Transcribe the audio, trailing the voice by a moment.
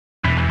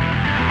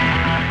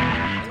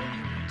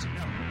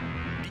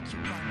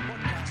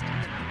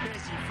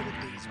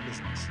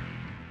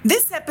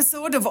This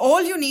episode of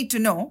All You Need to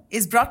Know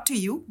is brought to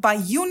you by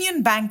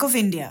Union Bank of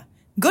India.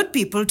 Good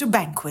people to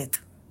bank with.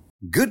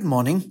 Good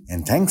morning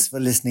and thanks for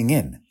listening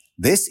in.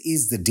 This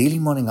is the Daily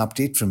Morning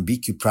Update from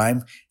BQ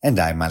Prime and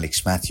I'm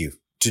Mathew.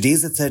 Today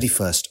is the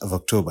 31st of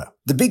October.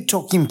 The big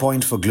talking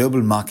point for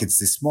global markets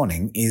this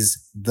morning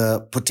is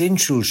the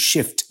potential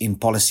shift in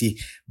policy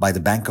by the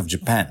Bank of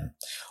Japan.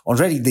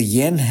 Already the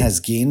yen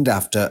has gained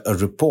after a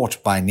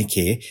report by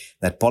Nikkei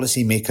that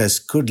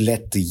policymakers could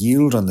let the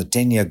yield on the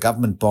 10-year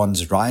government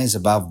bonds rise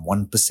above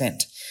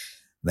 1%.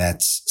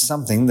 That's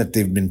something that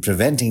they've been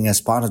preventing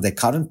as part of their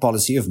current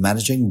policy of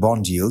managing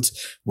bond yields,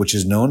 which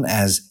is known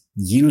as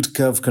yield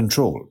curve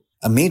control.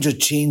 A major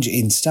change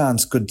in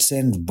stance could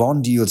send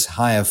bond yields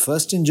higher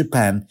first in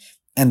Japan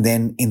and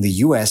then in the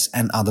US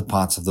and other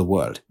parts of the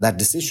world. That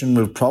decision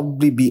will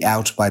probably be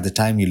out by the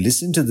time you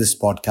listen to this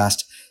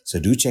podcast,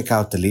 so do check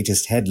out the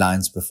latest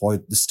headlines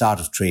before the start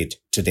of trade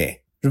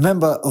today.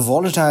 Remember,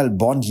 volatile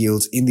bond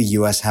yields in the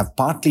US have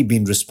partly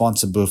been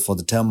responsible for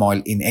the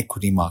turmoil in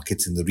equity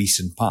markets in the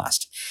recent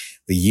past.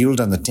 The yield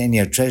on the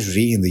 10-year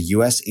Treasury in the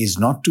US is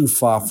not too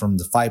far from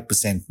the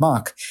 5%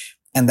 mark,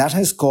 and that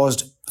has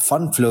caused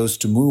fund flows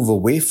to move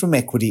away from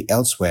equity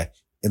elsewhere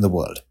in the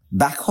world.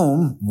 Back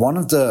home, one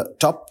of the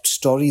top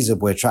stories that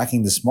we're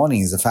tracking this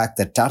morning is the fact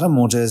that Tata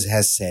Motors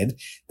has said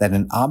that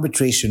an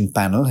arbitration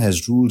panel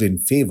has ruled in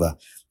favour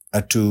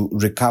to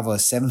recover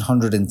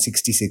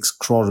 766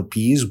 crore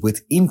rupees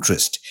with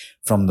interest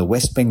from the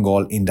West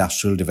Bengal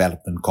Industrial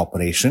Development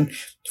Corporation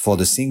for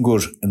the Singur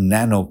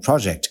Nano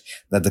Project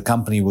that the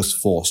company was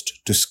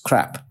forced to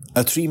scrap.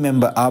 A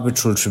 3-member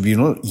arbitral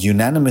tribunal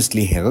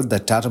unanimously held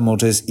that Tata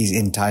Motors is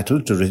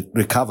entitled to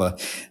recover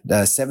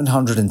the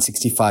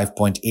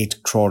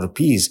 765.8 crore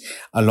rupees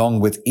along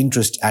with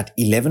interest at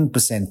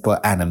 11% per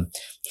annum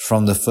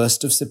from the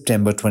 1st of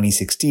September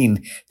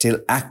 2016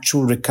 till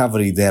actual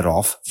recovery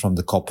thereof from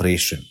the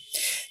corporation.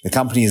 The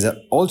company is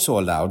also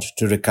allowed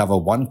to recover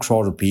 1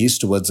 crore rupees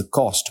towards the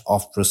cost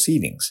of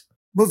proceedings.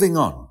 Moving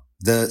on.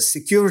 The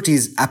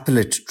Securities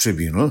Appellate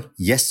Tribunal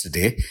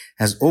yesterday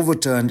has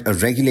overturned a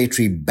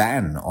regulatory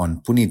ban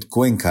on Punit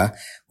Goenka,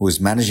 who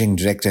is Managing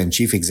Director and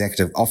Chief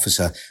Executive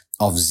Officer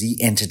of Z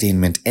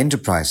Entertainment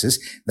Enterprises,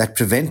 that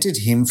prevented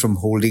him from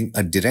holding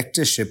a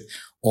directorship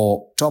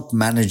or top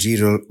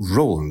managerial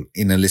role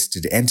in a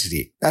listed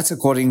entity. That's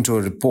according to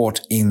a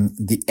report in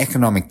the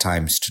Economic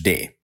Times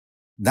today.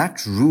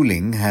 That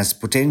ruling has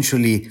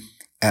potentially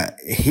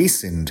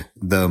hastened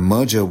the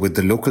merger with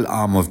the local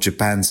arm of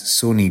Japan's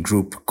Sony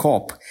Group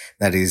Corp,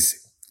 that is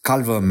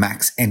Culver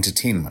Max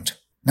Entertainment.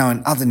 Now,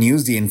 in other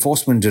news, the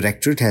Enforcement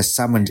Directorate has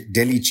summoned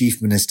Delhi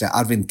Chief Minister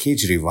Arvind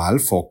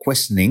Kejriwal for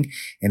questioning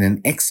in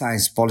an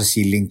excise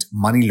policy-linked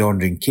money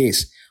laundering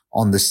case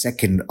on the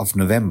 2nd of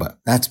November.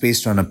 That's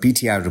based on a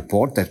PTI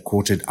report that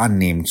quoted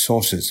unnamed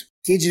sources.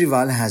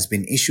 Kejriwal has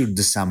been issued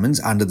the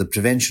summons under the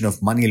Prevention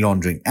of Money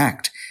Laundering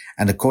Act,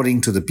 and according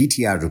to the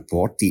PTI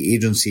report, the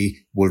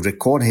agency will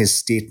record his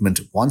statement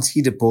once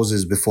he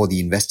deposes before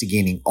the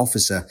investigating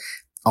officer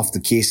of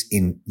the case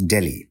in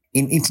Delhi.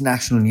 In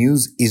international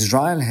news,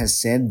 Israel has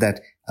said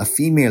that a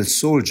female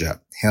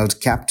soldier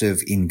held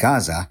captive in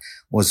Gaza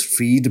was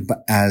freed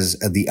as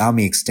the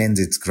army extends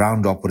its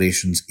ground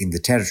operations in the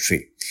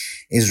territory.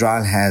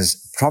 Israel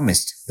has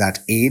promised that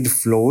aid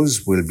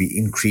flows will be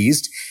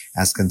increased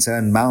as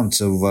concern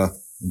mounts over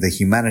the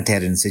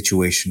humanitarian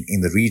situation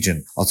in the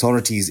region.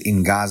 Authorities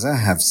in Gaza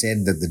have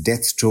said that the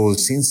death toll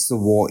since the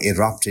war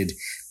erupted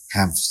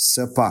have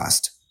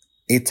surpassed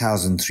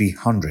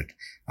 8,300,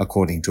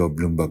 according to a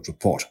Bloomberg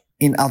report.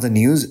 In other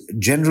news,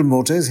 General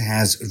Motors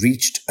has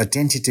reached a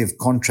tentative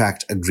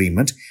contract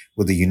agreement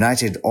with the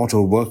United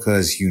Auto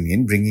Workers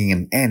Union, bringing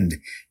an end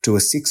to a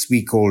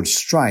 6-week-old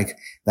strike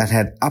that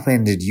had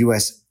upended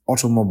U.S.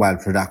 automobile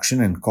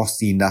production and cost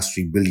the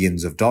industry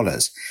billions of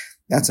dollars.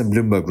 That's a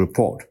Bloomberg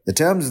report. The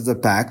terms of the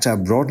pact are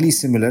broadly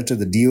similar to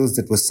the deals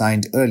that were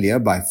signed earlier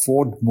by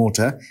Ford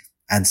Motor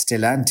and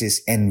Stellantis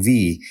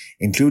NV,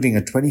 including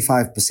a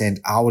 25%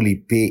 hourly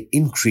pay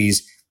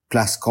increase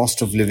plus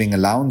cost of living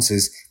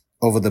allowances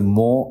over the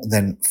more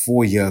than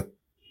 4-year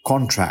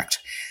contract.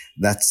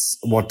 That's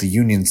what the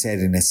union said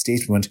in a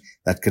statement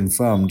that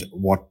confirmed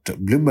what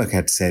Bloomberg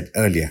had said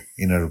earlier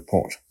in a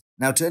report.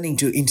 Now, turning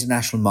to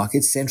international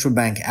markets, central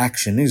bank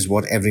action is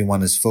what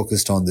everyone is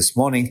focused on this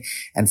morning.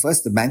 And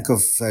first, the Bank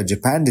of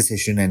Japan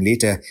decision and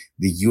later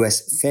the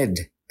US Fed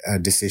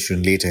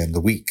decision later in the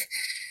week.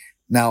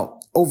 Now,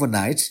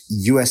 overnight,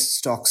 US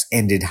stocks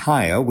ended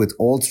higher with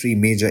all 3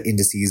 major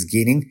indices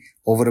gaining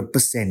over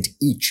 1%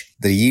 each.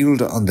 The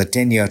yield on the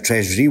 10-year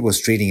Treasury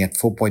was trading at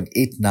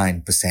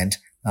 4.89%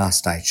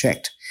 last I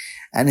checked.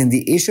 And in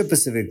the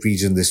Asia-Pacific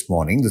region this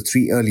morning, the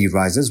 3 early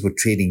risers were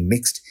trading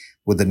mixed,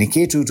 with the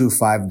Nikkei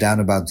 225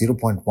 down about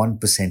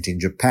 0.1% in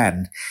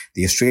Japan.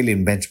 The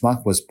Australian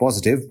benchmark was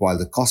positive, while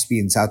the Kospi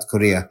in South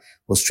Korea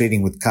was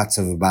trading with cuts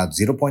of about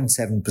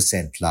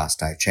 0.7%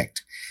 last I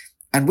checked.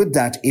 And with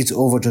that, it's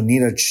over to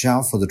Niraj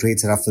Shah for the trade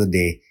setup for the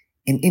day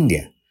in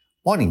India.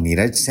 Morning,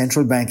 Niraj.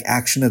 Central bank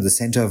action at the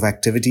center of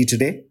activity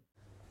today?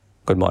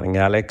 Good morning,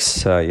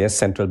 Alex. Yes,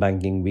 central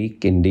banking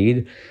week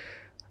indeed.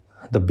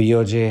 The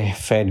BOJ,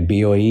 Fed,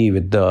 BOE,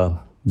 with the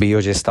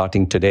BOJ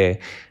starting today.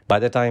 By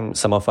the time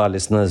some of our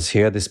listeners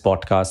hear this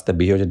podcast, the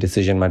BOJ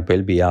decision might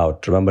well be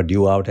out. Remember,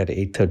 due out at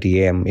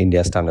 8:30 a.m.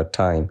 India Standard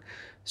Time.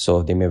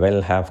 So they may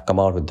well have come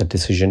out with the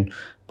decision.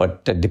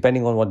 But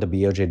depending on what the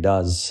BOJ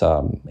does,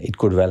 it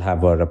could well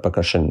have a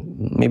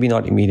repercussion. Maybe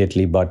not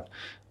immediately, but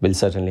will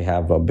certainly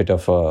have a bit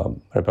of a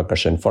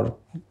repercussion for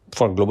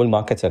global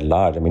markets at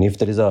large. I mean, if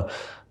there is a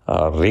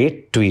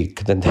rate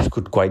tweak, then there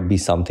could quite be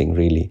something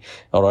really.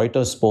 A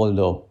Reuters poll,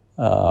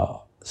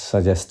 though,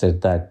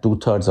 suggested that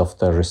 2/3 of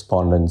the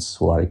respondents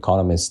who are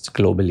economists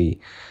globally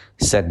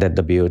said that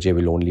the BOJ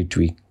will only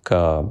tweak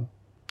the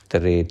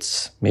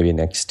rates maybe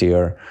next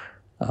year.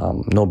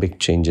 No big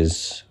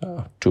changes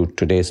to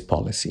today's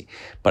policy.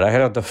 But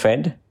ahead of the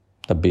Fed,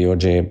 the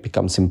BOJ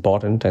becomes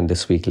important, and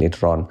this week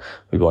later on,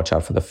 we'll watch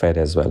out for the Fed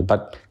as well.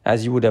 But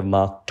as you would have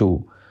marked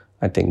too,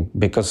 I think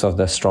because of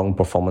the strong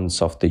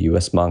performance of the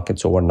US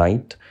markets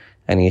overnight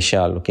and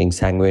Asia looking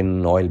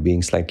sanguine, oil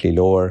being slightly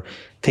lower,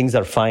 things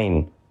are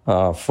fine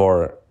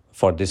for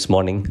this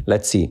morning.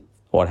 Let's see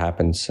what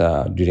happens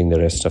during the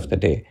rest of the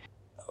day.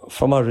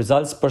 From a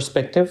results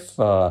perspective,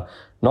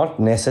 not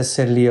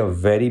necessarily a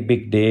very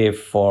big day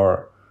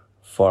for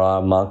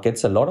our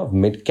markets. A lot of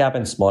mid-cap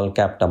and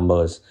small-cap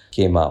numbers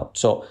came out.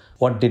 So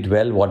what did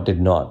well, what did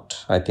not?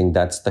 I think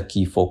that's the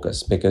key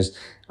focus, because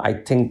I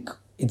think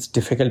it's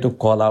difficult to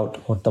call out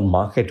what the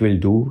market will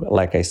do,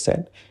 like I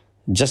said.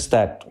 Just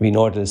that we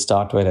know it will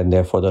start well, and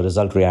therefore the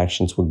result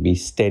reactions would be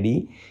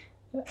steady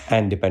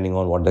and depending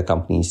on what the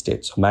companies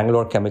did. So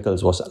Mangalore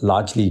Chemicals was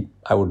largely,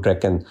 I would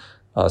reckon,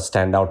 a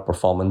standout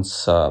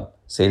performance.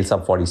 Sales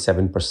up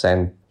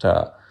 47%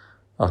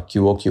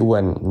 QOQ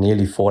and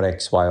nearly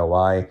 4x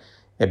YOY.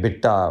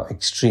 EBITDA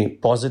extreme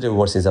positive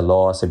versus a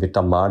loss.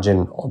 EBITDA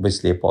margin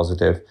obviously a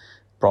positive.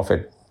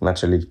 Profit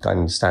naturally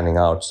kind of standing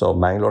out. So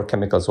Mangalore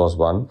Chemicals was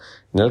one.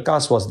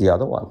 Nilkas was the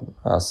other one.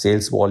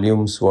 Sales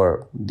volumes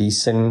were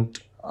decent,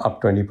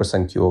 up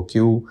 20%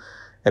 QOQ.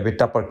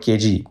 EBITDA per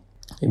kg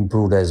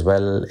improved as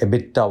well.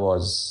 EBITDA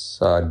was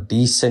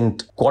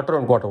decent. Quarter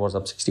on quarter was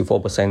up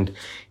 64%,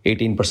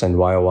 18%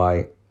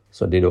 YOY.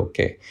 So did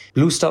okay.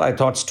 Blue Star, I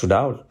thought, stood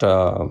out.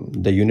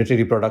 The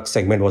unitary product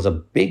segment was a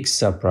big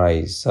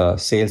surprise.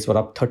 Sales were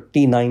up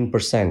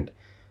 39%.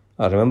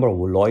 Remember,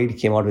 Lloyd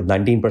came out with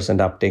 19%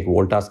 uptake.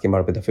 Voltas came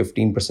out with a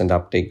 15%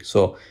 uptake.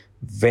 So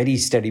very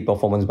steady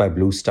performance by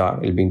Blue Star.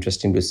 It'll be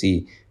interesting to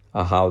see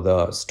how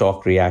the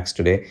stock reacts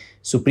today.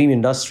 Supreme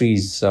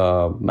Industries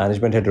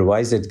management had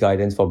revised its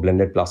guidance for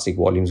blended plastic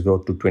volumes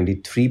growth to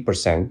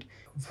 23%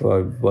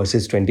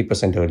 versus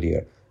 20%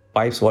 earlier.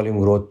 Pipes volume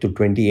growth to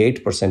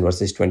 28%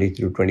 versus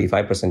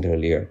 20-25%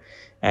 earlier,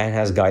 and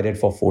has guided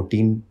for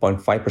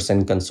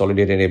 14.5%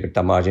 consolidated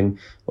EBITDA margin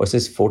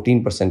versus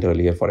 14%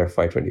 earlier for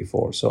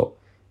FY24. So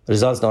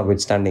results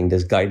notwithstanding,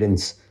 this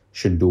guidance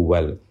should do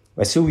well.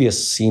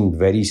 Vesuvius seemed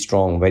very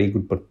strong, very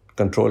good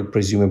control,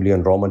 presumably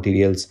on raw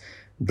materials,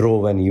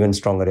 drove an even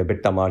stronger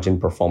EBITDA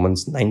margin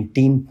performance,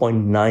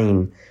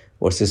 19.9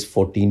 versus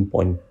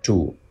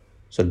 14.2.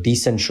 So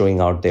decent showing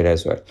out there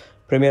as well.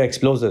 Premier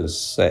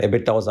Explosives,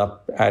 EBITDA was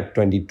up at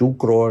 22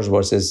 crores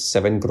versus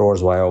 7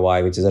 crores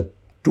YOY, which is a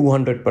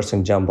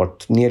 200% jump or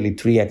nearly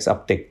 3x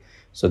uptick.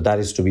 So that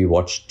is to be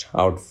watched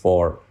out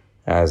for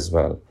as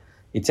well.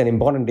 It's an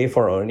important day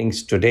for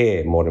earnings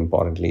today, more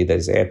importantly. There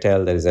is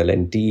Airtel, there is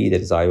L&T,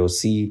 there is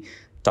IOC,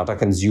 Tata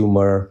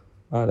Consumer,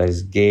 there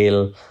is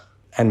GAIL,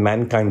 and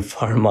Mankind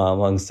Pharma,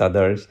 amongst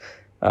others,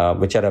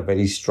 which are a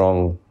very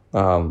strong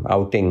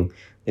outing.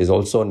 There's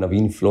also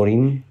Navin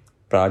Fluorine,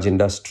 Praj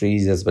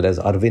Industries, as well as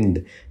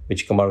Arvind,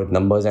 which come out with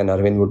numbers. And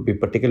Arvind would be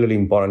particularly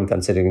important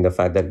considering the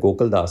fact that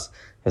Gokaldas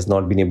has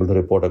not been able to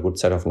report a good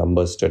set of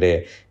numbers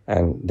today.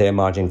 And their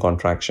margin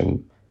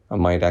contraction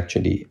might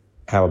actually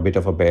have a bit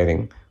of a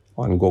bearing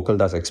on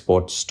Gokaldas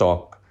export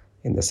stock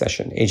in the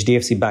session.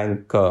 HDFC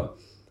Bank,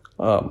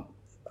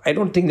 I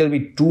don't think there'll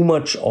be too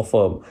much of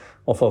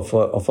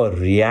a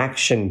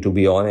reaction, to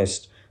be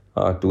honest,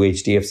 to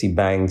HDFC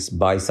Bank's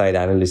buy-side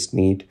analyst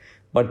meet.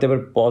 But there were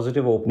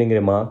positive opening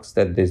remarks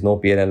that there's no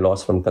P&L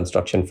loss from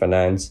construction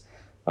finance.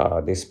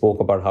 They spoke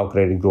about how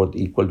credit growth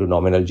equal to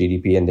nominal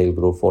GDP, and they'll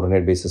grow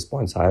 400 basis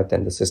points higher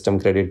than the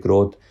system credit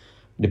growth.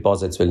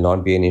 Deposits will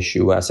not be an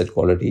issue. Asset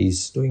quality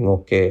is doing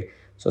okay.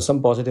 So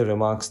some positive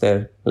remarks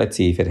there. Let's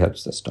see if it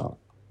helps the stock.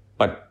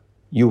 But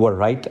you were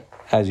right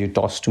as you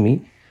tossed to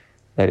me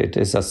that it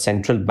is a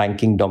central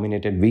banking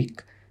dominated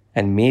week,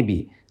 and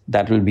maybe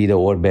that will be the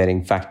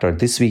overbearing factor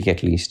this week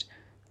at least.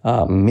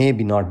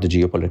 Maybe not the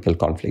geopolitical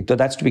conflict. So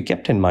that's to be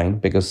kept in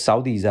mind, because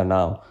Saudis are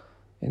now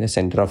in the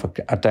center of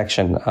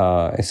attraction,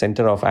 a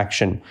center of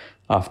action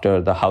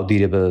after the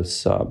Houthi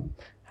rebels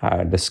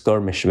had a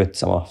skirmish with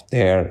some of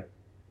their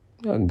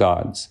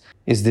guards.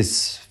 Is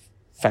this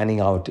fanning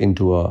out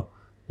into a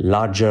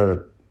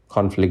larger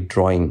conflict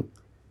drawing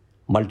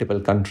multiple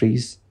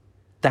countries?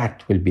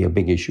 That will be a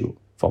big issue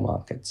for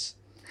markets.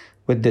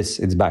 With this,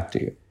 it's back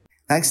to you.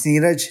 Thanks,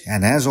 Niraj.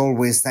 And as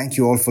always, thank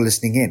you all for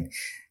listening in.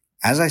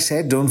 As I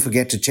said, don't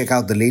forget to check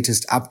out the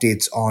latest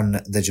updates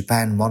on the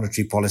Japan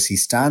monetary policy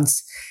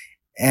stance,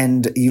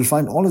 and you'll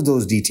find all of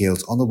those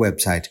details on the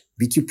website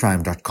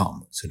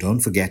bqprime.com. So don't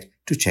forget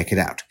to check it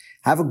out.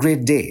 Have a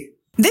great day.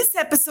 This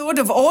episode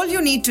of All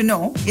You Need to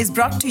Know is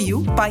brought to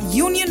you by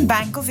Union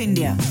Bank of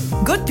India.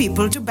 Good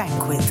people to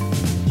bank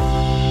with.